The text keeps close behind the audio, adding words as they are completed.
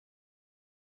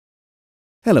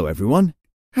Hello everyone,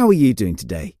 how are you doing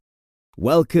today?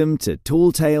 Welcome to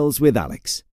Tall Tales with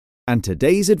Alex, and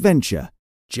today's adventure,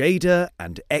 Jada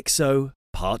and Exo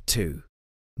Part 2.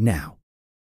 Now,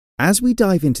 as we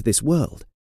dive into this world,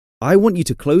 I want you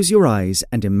to close your eyes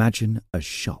and imagine a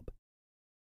shop.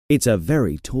 It's a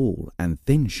very tall and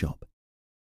thin shop.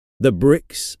 The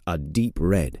bricks are deep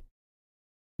red.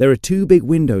 There are 2 big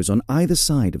windows on either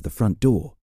side of the front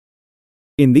door.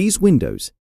 In these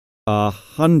windows are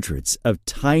hundreds of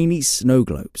tiny snow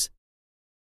globes.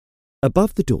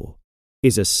 Above the door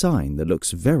is a sign that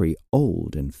looks very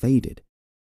old and faded.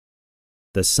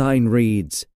 The sign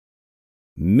reads,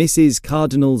 Mrs.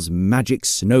 Cardinal's Magic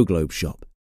Snow Globe Shop.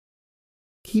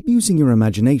 Keep using your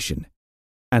imagination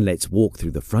and let's walk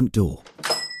through the front door.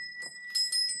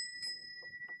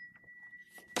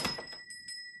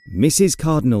 Mrs.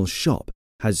 Cardinal's shop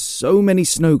has so many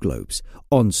snow globes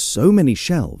on so many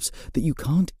shelves that you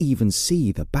can't even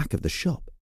see the back of the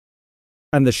shop.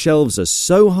 And the shelves are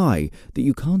so high that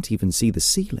you can't even see the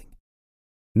ceiling.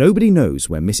 Nobody knows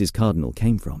where Mrs. Cardinal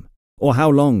came from or how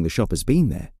long the shop has been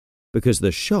there, because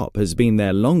the shop has been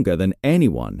there longer than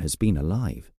anyone has been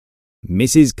alive.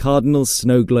 Mrs. Cardinal's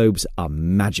snow globes are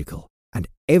magical, and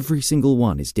every single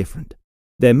one is different.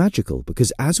 They're magical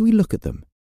because as we look at them,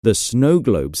 the snow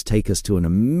globes take us to an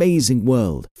amazing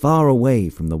world far away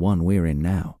from the one we're in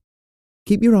now.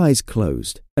 Keep your eyes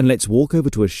closed and let's walk over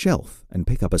to a shelf and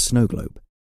pick up a snow globe.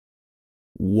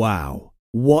 Wow,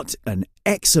 what an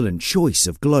excellent choice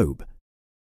of globe!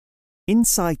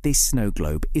 Inside this snow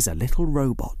globe is a little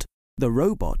robot. The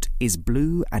robot is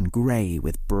blue and grey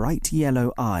with bright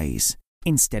yellow eyes.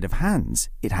 Instead of hands,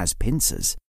 it has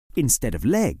pincers. Instead of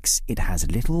legs, it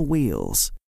has little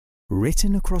wheels.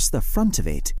 Written across the front of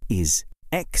it is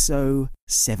Exo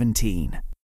 17.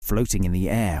 Floating in the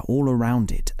air all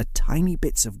around it are tiny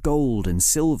bits of gold and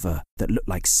silver that look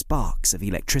like sparks of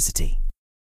electricity.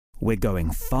 We're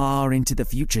going far into the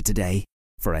future today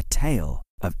for a tale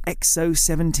of Exo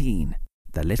 17,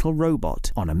 the little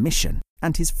robot on a mission,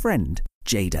 and his friend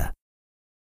Jada.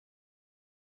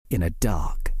 In a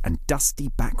dark and dusty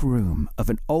back room of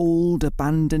an old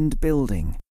abandoned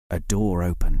building, a door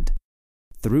opened.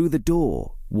 Through the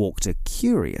door walked a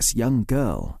curious young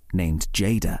girl named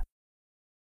Jada.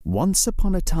 Once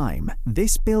upon a time,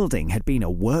 this building had been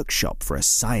a workshop for a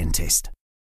scientist.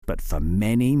 But for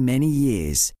many, many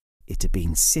years, it had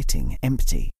been sitting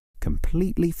empty,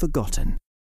 completely forgotten.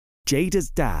 Jada's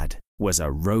dad was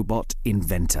a robot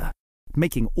inventor,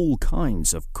 making all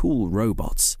kinds of cool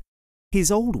robots. His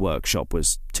old workshop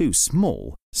was too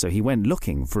small, so he went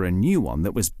looking for a new one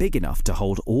that was big enough to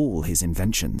hold all his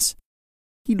inventions.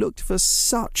 He looked for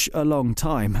such a long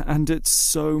time and at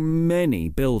so many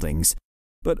buildings,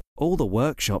 but all the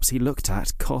workshops he looked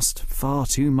at cost far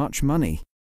too much money.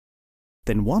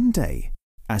 Then one day,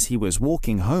 as he was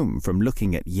walking home from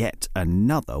looking at yet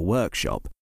another workshop,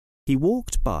 he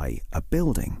walked by a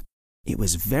building. It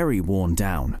was very worn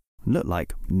down, looked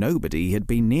like nobody had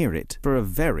been near it for a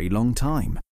very long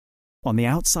time. On the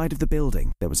outside of the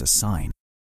building there was a sign,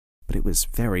 but it was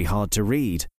very hard to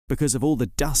read because of all the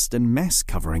dust and mess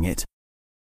covering it.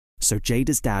 So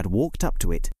Jada's dad walked up to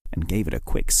it and gave it a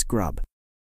quick scrub.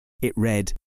 It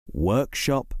read,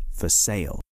 Workshop for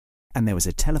Sale, and there was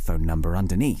a telephone number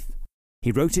underneath.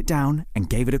 He wrote it down and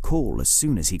gave it a call as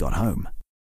soon as he got home.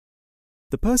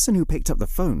 The person who picked up the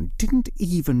phone didn't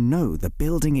even know the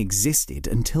building existed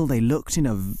until they looked in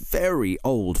a very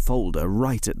old folder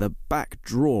right at the back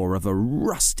drawer of a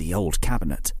rusty old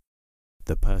cabinet.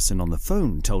 The person on the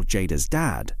phone told Jada's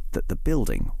dad that the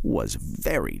building was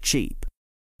very cheap,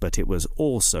 but it was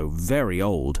also very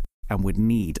old and would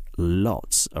need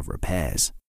lots of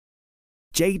repairs.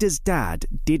 Jada's dad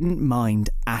didn't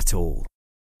mind at all.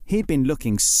 He'd been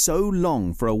looking so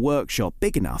long for a workshop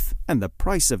big enough, and the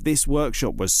price of this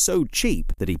workshop was so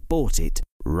cheap that he bought it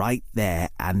right there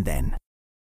and then.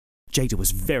 Jada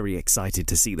was very excited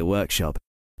to see the workshop.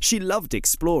 She loved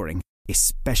exploring,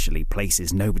 especially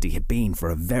places nobody had been for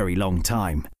a very long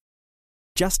time.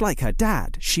 Just like her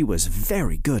dad, she was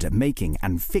very good at making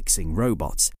and fixing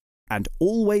robots, and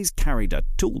always carried a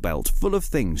tool belt full of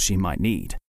things she might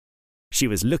need. She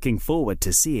was looking forward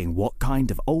to seeing what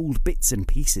kind of old bits and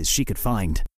pieces she could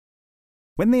find.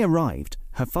 When they arrived,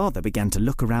 her father began to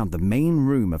look around the main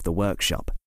room of the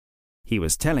workshop. He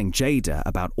was telling Jada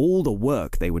about all the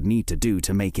work they would need to do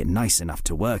to make it nice enough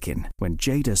to work in, when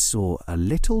Jada saw a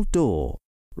little door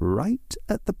right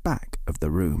at the back of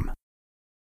the room.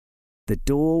 The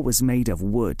door was made of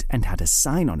wood and had a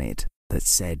sign on it that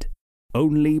said,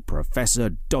 "Only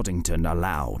Professor Doddington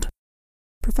allowed."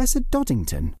 Professor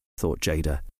Doddington, thought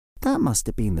Jada. That must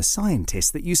have been the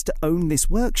scientist that used to own this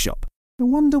workshop. I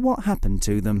wonder what happened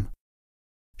to them.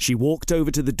 She walked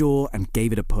over to the door and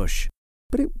gave it a push,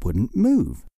 but it wouldn't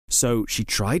move. So she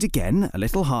tried again, a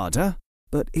little harder,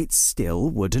 but it still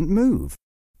wouldn't move.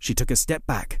 She took a step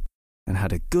back and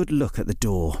had a good look at the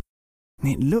door.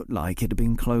 It looked like it had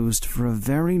been closed for a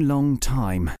very long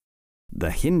time.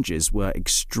 The hinges were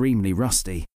extremely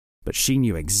rusty, but she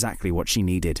knew exactly what she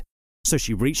needed. So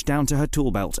she reached down to her tool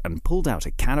belt and pulled out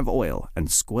a can of oil and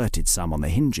squirted some on the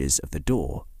hinges of the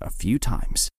door a few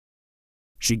times.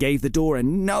 She gave the door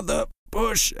another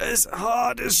push as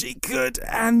hard as she could,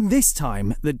 and this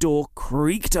time the door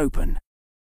creaked open.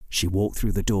 She walked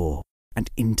through the door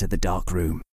and into the dark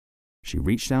room. She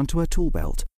reached down to her tool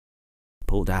belt,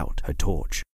 pulled out her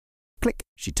torch. Click!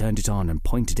 She turned it on and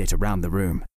pointed it around the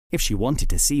room. If she wanted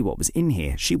to see what was in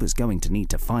here, she was going to need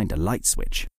to find a light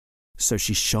switch. So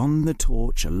she shone the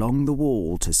torch along the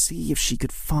wall to see if she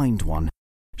could find one.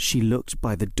 She looked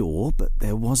by the door, but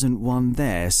there wasn't one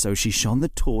there, so she shone the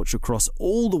torch across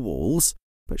all the walls,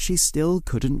 but she still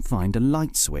couldn't find a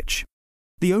light switch.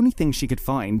 The only thing she could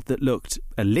find that looked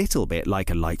a little bit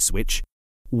like a light switch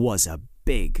was a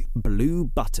big blue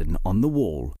button on the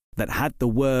wall that had the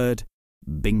word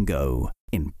bingo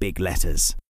in big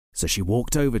letters. So she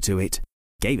walked over to it,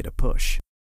 gave it a push.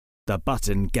 The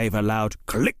button gave a loud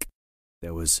click.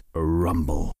 There was a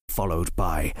rumble, followed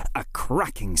by a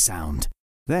cracking sound.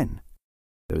 Then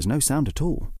there was no sound at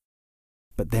all.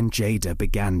 But then Jada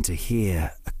began to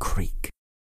hear a creak.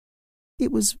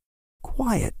 It was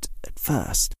quiet at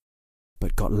first,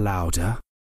 but got louder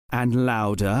and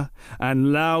louder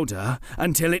and louder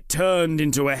until it turned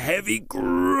into a heavy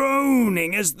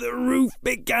groaning as the roof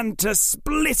began to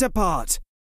split apart.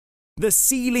 The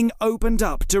ceiling opened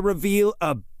up to reveal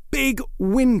a big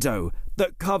window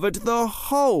that covered the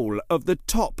whole of the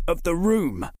top of the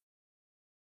room.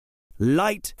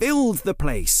 Light filled the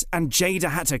place, and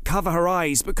Jada had to cover her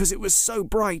eyes because it was so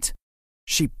bright.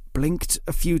 She blinked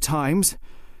a few times,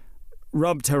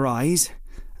 rubbed her eyes,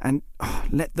 and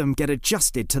let them get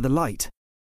adjusted to the light.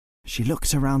 She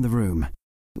looked around the room.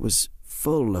 It was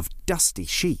full of dusty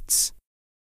sheets.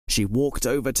 She walked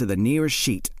over to the nearest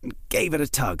sheet and gave it a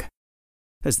tug.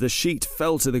 As the sheet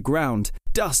fell to the ground,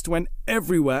 dust went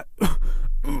everywhere,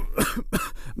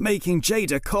 making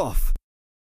Jada cough.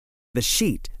 The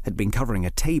sheet had been covering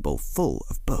a table full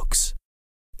of books.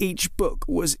 Each book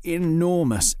was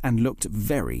enormous and looked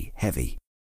very heavy.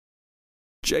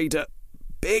 Jada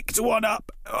picked one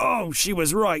up. Oh, she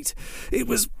was right. It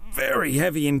was very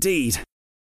heavy indeed.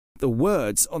 The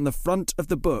words on the front of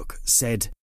the book said,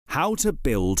 "How to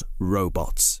Build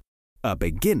Robots, a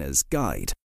Beginner's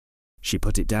Guide." She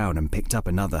put it down and picked up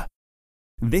another.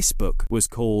 This book was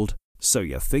called So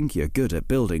You Think You're Good at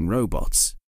Building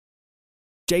Robots.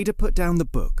 Jada put down the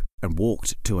book and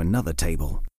walked to another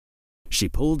table. She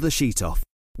pulled the sheet off,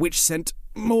 which sent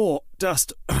more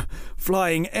dust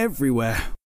flying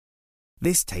everywhere.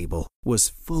 This table was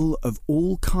full of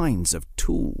all kinds of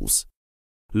tools.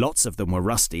 Lots of them were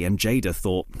rusty, and Jada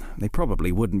thought they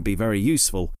probably wouldn't be very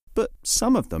useful, but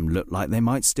some of them looked like they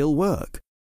might still work.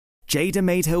 Jada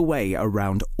made her way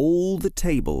around all the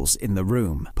tables in the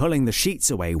room, pulling the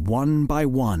sheets away one by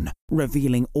one,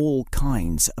 revealing all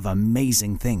kinds of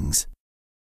amazing things.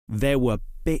 There were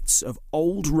bits of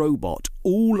old robot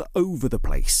all over the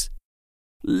place.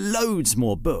 Loads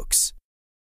more books.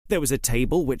 There was a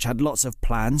table which had lots of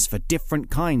plans for different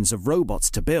kinds of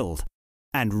robots to build.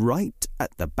 And right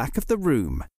at the back of the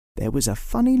room, there was a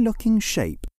funny-looking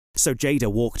shape, so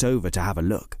Jada walked over to have a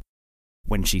look.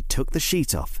 When she took the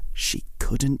sheet off, she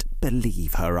couldn't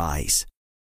believe her eyes.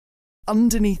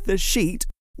 Underneath the sheet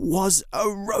was a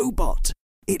robot.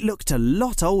 It looked a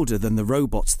lot older than the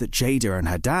robots that Jada and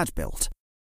her dad built.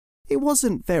 It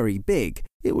wasn't very big.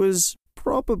 It was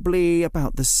probably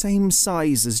about the same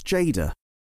size as Jada.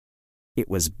 It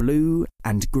was blue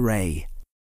and grey.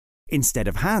 Instead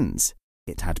of hands,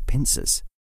 it had pincers.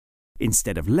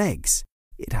 Instead of legs,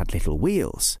 it had little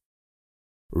wheels.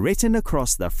 Written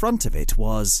across the front of it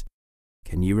was,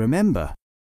 can you remember?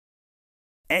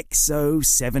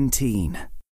 Exo-17.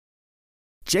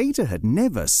 Jada had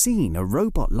never seen a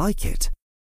robot like it.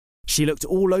 She looked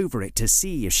all over it to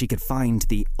see if she could find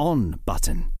the on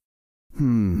button.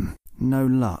 No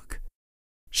luck.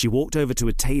 She walked over to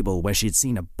a table where she had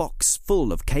seen a box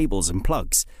full of cables and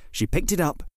plugs. She picked it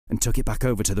up and took it back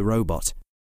over to the robot.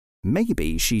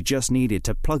 Maybe she just needed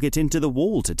to plug it into the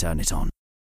wall to turn it on.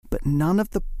 But none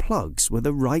of the plugs were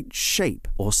the right shape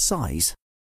or size.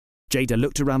 Jada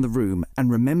looked around the room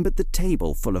and remembered the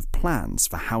table full of plans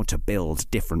for how to build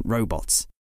different robots.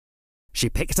 She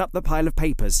picked up the pile of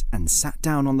papers and sat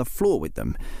down on the floor with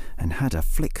them and had a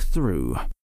flick through.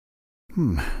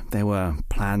 There were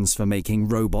plans for making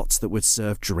robots that would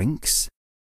serve drinks.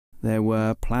 There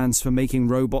were plans for making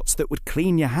robots that would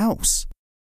clean your house.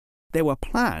 There were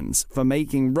plans for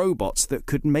making robots that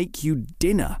could make you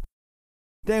dinner.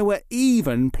 There were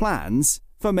even plans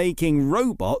for making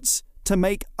robots to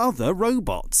make other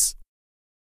robots.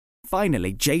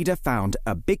 Finally, Jada found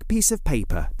a big piece of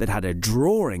paper that had a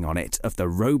drawing on it of the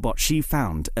robot she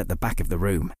found at the back of the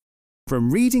room.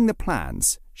 From reading the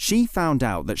plans, she found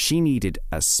out that she needed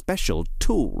a special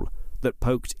tool that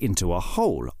poked into a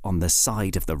hole on the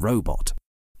side of the robot.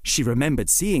 She remembered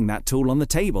seeing that tool on the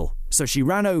table, so she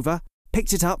ran over,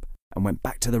 picked it up, and went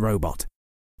back to the robot.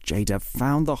 Jada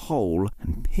found the hole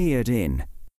and peered in.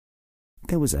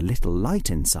 There was a little light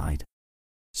inside.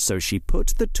 So she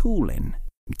put the tool in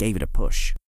and gave it a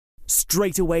push.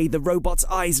 Straight away, the robot's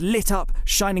eyes lit up,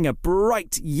 shining a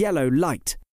bright yellow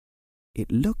light.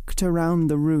 It looked around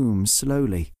the room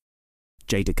slowly.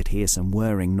 Jada could hear some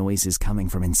whirring noises coming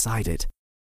from inside it.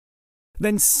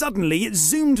 Then suddenly it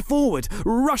zoomed forward,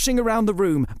 rushing around the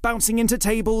room, bouncing into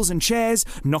tables and chairs,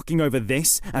 knocking over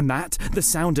this and that. The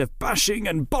sound of bashing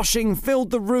and boshing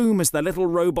filled the room as the little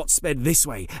robot sped this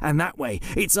way and that way,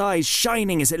 its eyes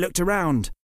shining as it looked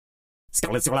around.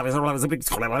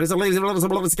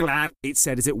 It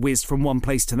said as it whizzed from one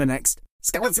place to the next.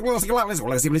 Jada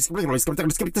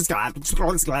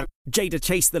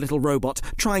chased the little robot,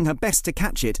 trying her best to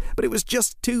catch it, but it was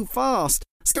just too fast.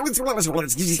 She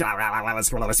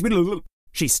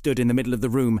stood in the middle of the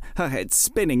room, her head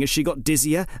spinning as she got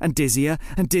dizzier and dizzier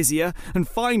and dizzier, and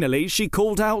finally she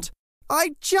called out,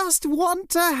 "I just want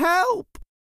to help!"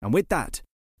 And with that,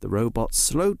 the robot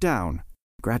slowed down,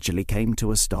 gradually came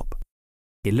to a stop.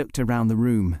 It looked around the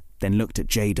room, then looked at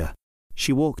Jada.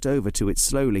 She walked over to it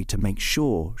slowly to make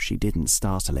sure she didn't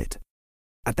startle it.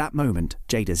 At that moment,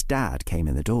 Jada's dad came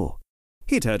in the door.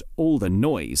 He'd heard all the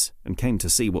noise and came to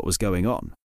see what was going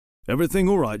on. "Everything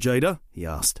all right, Jada?" he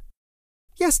asked.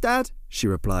 "Yes, Dad," she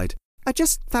replied. "I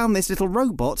just found this little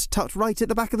robot tucked right at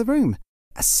the back of the room.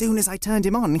 As soon as I turned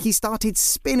him on, he started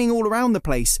spinning all around the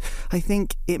place. I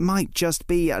think it might just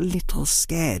be a little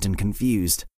scared and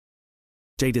confused."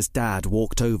 Jada's dad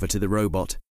walked over to the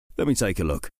robot. "Let me take a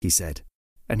look," he said,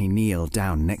 and he kneeled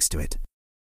down next to it.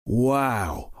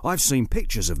 "Wow, I've seen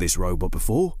pictures of this robot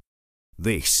before.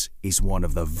 This is one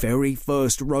of the very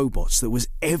first robots that was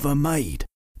ever made.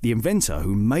 The inventor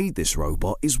who made this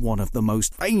robot is one of the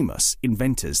most famous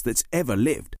inventors that's ever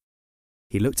lived."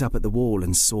 He looked up at the wall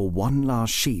and saw one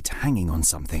last sheet hanging on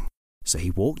something, so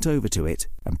he walked over to it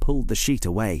and pulled the sheet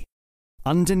away.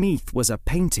 Underneath was a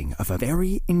painting of a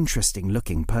very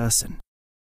interesting-looking person.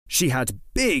 She had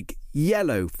big,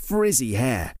 yellow, frizzy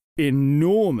hair,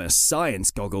 enormous science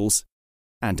goggles,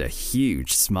 and a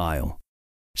huge smile.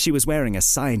 She was wearing a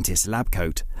scientist's lab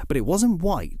coat, but it wasn't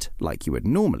white like you would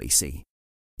normally see.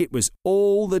 It was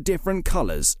all the different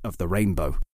colours of the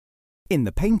rainbow. In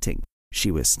the painting, she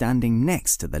was standing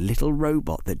next to the little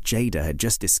robot that Jada had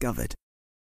just discovered.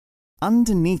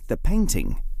 Underneath the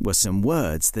painting were some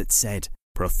words that said,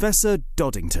 "Professor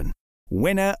Doddington,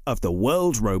 winner of the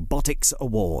World Robotics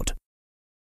Award."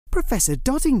 "Professor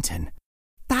Doddington?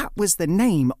 That was the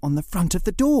name on the front of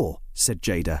the door," said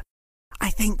Jada.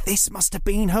 "I think this must have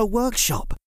been her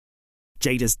workshop."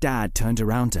 Jada's dad turned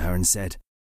around to her and said,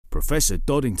 "Professor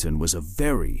Doddington was a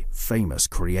very famous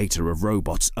creator of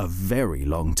robots a very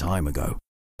long time ago.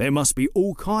 There must be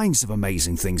all kinds of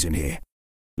amazing things in here.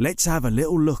 Let's have a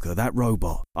little look at that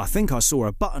robot. I think I saw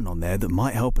a button on there that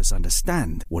might help us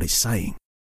understand what it's saying."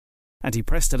 And he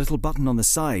pressed a little button on the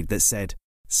side that said,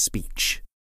 "Speech."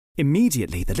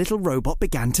 Immediately, the little robot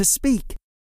began to speak.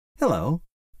 "Hello.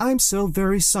 I'm so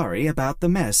very sorry about the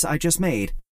mess I just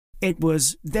made. It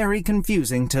was very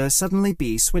confusing to suddenly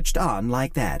be switched on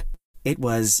like that. It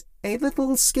was a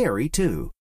little scary, too."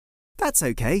 "That's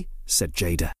okay," said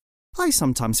Jada. "I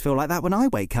sometimes feel like that when I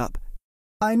wake up.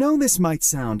 I know this might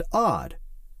sound odd,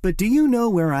 but do you know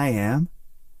where I am?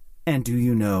 And do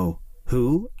you know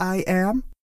who I am?"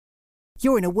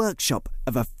 "You're in a workshop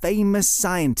of a famous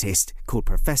scientist called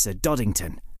Professor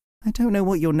Doddington. I don't know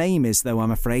what your name is, though,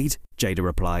 I'm afraid," Jada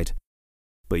replied.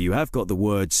 "But you have got the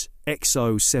words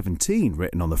XO17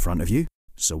 written on the front of you,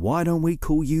 so why don't we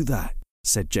call you that?"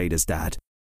 said Jada's dad.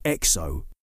 "Exo."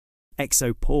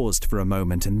 Exo paused for a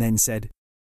moment and then said,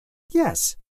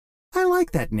 "Yes, I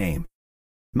like that name.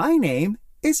 My name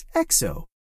is Exo.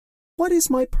 What is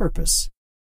my purpose?"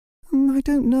 "I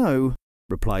don't know,"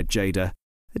 replied Jada.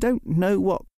 "I don't know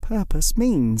what purpose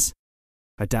means."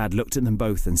 Her dad looked at them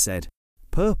both and said,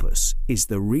 "Purpose is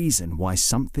the reason why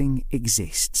something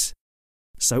exists.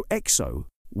 So Exo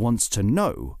wants to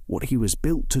know what he was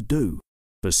built to do.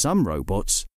 For some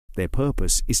robots, Their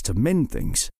purpose is to mend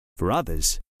things. For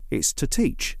others, it's to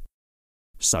teach.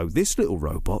 So this little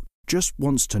robot just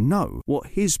wants to know what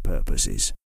his purpose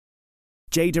is.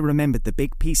 Jada remembered the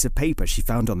big piece of paper she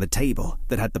found on the table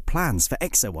that had the plans for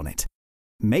EXO on it.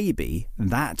 Maybe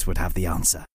that would have the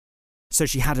answer. So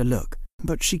she had a look,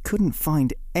 but she couldn't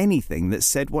find anything that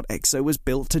said what EXO was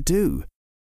built to do.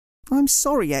 "I'm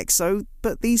sorry, EXO,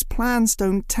 but these plans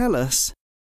don't tell us."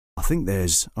 "I think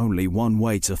there's only one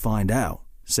way to find out,"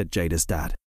 said Jada's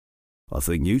dad. "I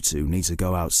think you two need to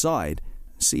go outside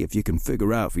and see if you can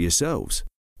figure out for yourselves.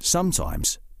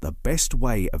 Sometimes the best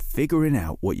way of figuring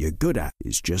out what you're good at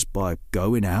is just by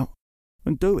going out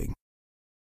and doing."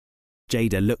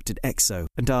 Jada looked at EXO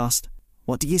and asked,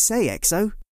 "What do you say,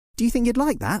 EXO? Do you think you'd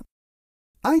like that?"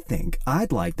 "I think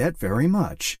I'd like that very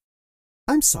much.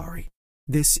 I'm sorry.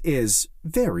 This is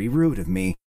very rude of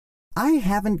me. I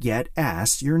haven't yet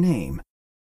asked your name."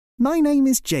 "My name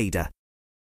is Jada."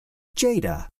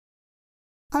 "Jada.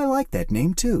 I like that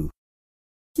name too."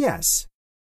 "Yes,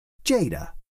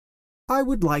 Jada. I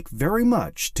would like very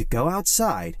much to go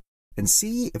outside and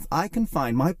see if I can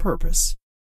find my purpose,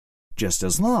 just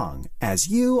as long as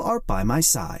you are by my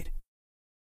side."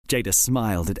 Jada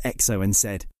smiled at EXO and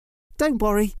said, "Don't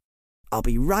worry, I'll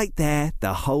be right there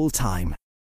the whole time."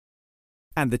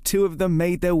 And the two of them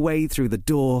made their way through the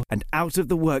door and out of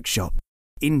the workshop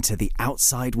into the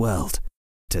outside world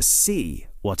to see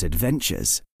what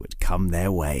adventures would come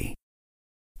their way.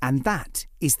 And that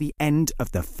is the end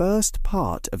of the first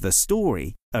part of the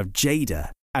story of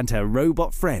Jada and her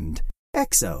robot friend,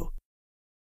 EXO.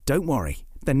 Don't worry,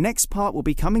 the next part will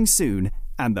be coming soon,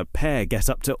 and the pair get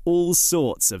up to all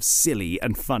sorts of silly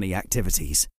and funny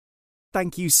activities.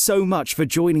 Thank you so much for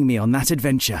joining me on that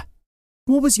adventure.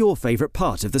 What was your favourite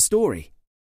part of the story?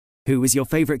 Who was your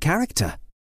favourite character?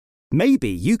 Maybe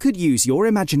you could use your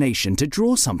imagination to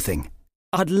draw something.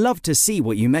 I'd love to see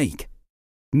what you make.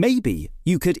 Maybe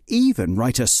you could even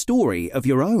write a story of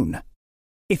your own.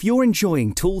 If you're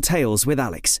enjoying Tall Tales with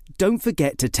Alex, don't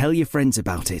forget to tell your friends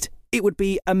about it. It would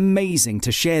be amazing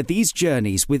to share these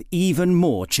journeys with even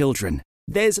more children.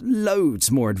 There's loads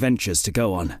more adventures to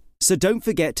go on. So don't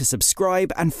forget to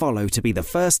subscribe and follow to be the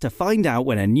first to find out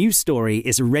when a new story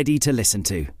is ready to listen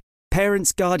to.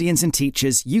 Parents, guardians and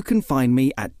teachers, you can find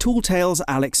me at Tall Tales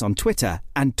Alex on Twitter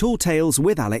and Tall Tales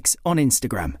with Alex on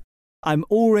Instagram. I'm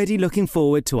already looking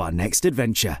forward to our next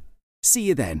adventure. See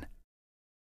you then.